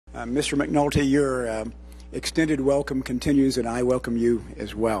Mr. McNulty, your extended welcome continues, and I welcome you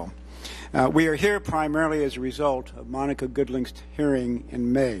as well. We are here primarily as a result of Monica Goodling's hearing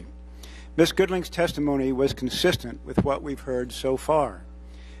in May. Ms. Goodling's testimony was consistent with what we've heard so far.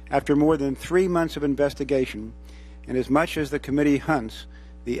 After more than 3 months of investigation, and as much as the committee hunts,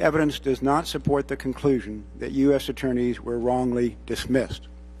 the evidence does not support the conclusion that U.S. attorneys were wrongly dismissed.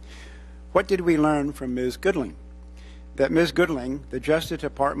 What did we learn from Ms. Goodling? That Ms. Goodling, the Justice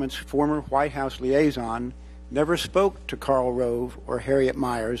Department's former White House liaison, never spoke to Karl Rove or Harriet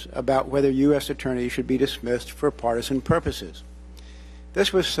Miers about whether U.S. attorneys should be dismissed for partisan purposes.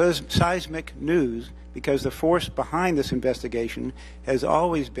 This was seismic news because the force behind this investigation has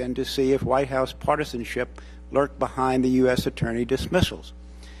always been to see if White House partisanship lurked behind the U.S. attorney dismissals.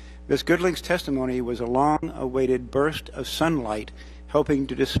 Ms. Goodling's testimony was a long-awaited burst of sunlight helping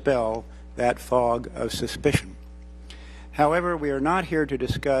to dispel that fog of suspicion. However, we are not here to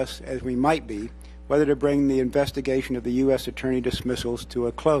discuss, as we might be, whether to bring the investigation of the U.S. attorney dismissals to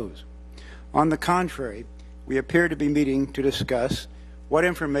a close. On the contrary, we appear to be meeting to discuss what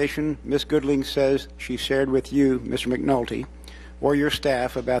information Ms. Goodling says she shared with you, Mr. McNulty, or your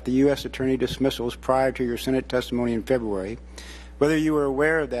staff about the U.S. attorney dismissals prior to your Senate testimony in February, whether you were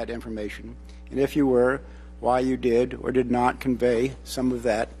aware of that information, and if you were, why you did or did not convey some of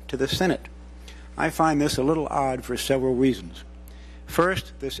that to the Senate. I find this a little odd for several reasons.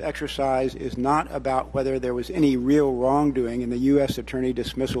 First, this exercise is not about whether there was any real wrongdoing in the U.S. attorney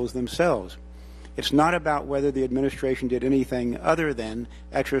dismissals themselves. It's not about whether the administration did anything other than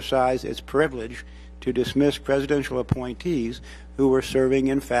exercise its privilege to dismiss presidential appointees who were serving,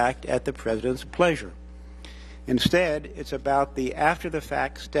 in fact, at the president's pleasure. Instead, it's about the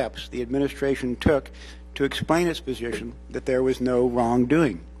after-the-fact steps the administration took to explain its position that there was no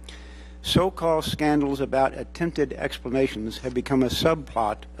wrongdoing. So-called scandals about attempted explanations have become a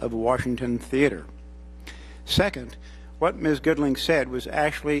subplot of Washington theater. Second, what Ms. Goodling said was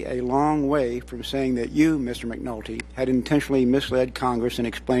actually a long way from saying that you, Mr. McNulty, had intentionally misled Congress in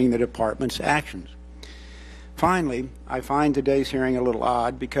explaining the Department's actions. Finally, I find today's hearing a little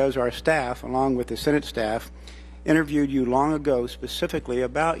odd because our staff, along with the Senate staff, interviewed you long ago specifically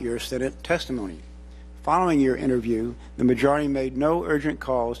about your Senate testimony. Following your interview, the majority made no urgent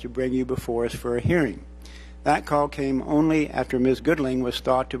calls to bring you before us for a hearing. That call came only after Ms. Goodling was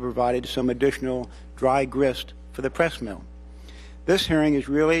thought to have provided some additional dry grist for the press mill. This hearing is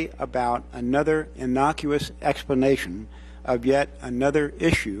really about another innocuous explanation of yet another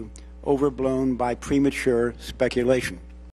issue overblown by premature speculation.